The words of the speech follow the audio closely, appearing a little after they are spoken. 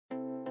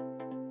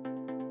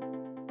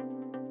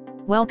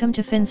Welcome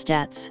to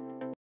FinStats.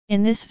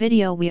 In this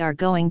video we are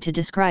going to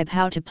describe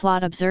how to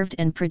plot observed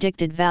and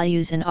predicted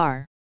values in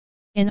R.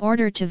 In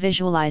order to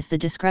visualize the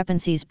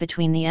discrepancies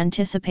between the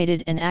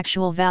anticipated and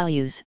actual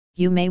values,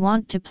 you may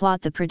want to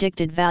plot the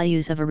predicted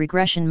values of a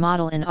regression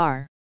model in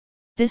R.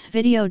 This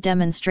video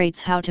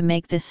demonstrates how to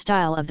make this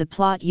style of the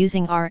plot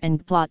using R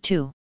and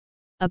ggplot2.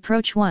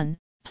 Approach 1.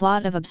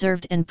 Plot of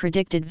observed and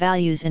predicted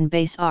values in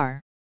base R.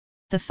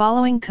 The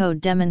following code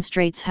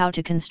demonstrates how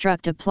to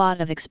construct a plot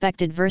of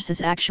expected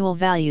versus actual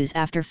values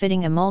after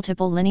fitting a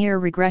multiple linear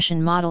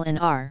regression model in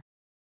R.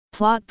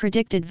 Plot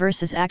predicted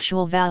versus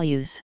actual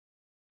values.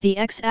 The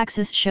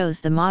x-axis shows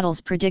the model's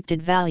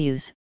predicted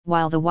values,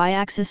 while the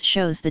y-axis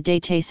shows the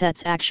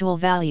dataset's actual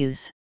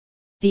values.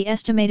 The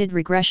estimated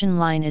regression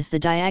line is the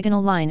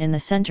diagonal line in the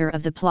center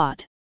of the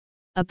plot.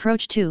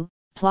 Approach 2.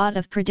 Plot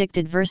of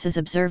predicted versus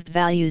observed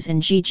values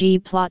in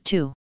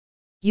ggplot2.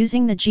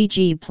 Using the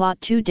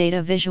ggplot2 data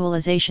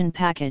visualization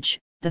package,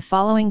 the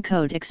following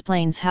code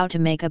explains how to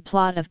make a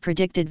plot of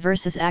predicted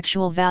versus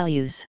actual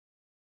values.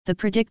 The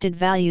predicted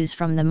values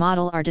from the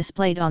model are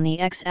displayed on the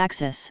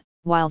x-axis,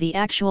 while the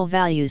actual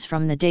values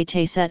from the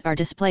dataset are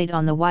displayed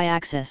on the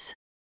y-axis.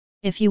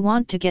 If you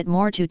want to get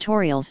more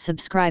tutorials,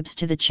 subscribe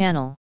to the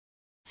channel.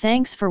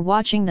 Thanks for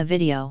watching the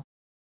video.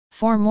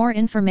 For more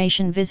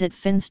information visit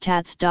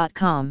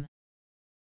finstats.com.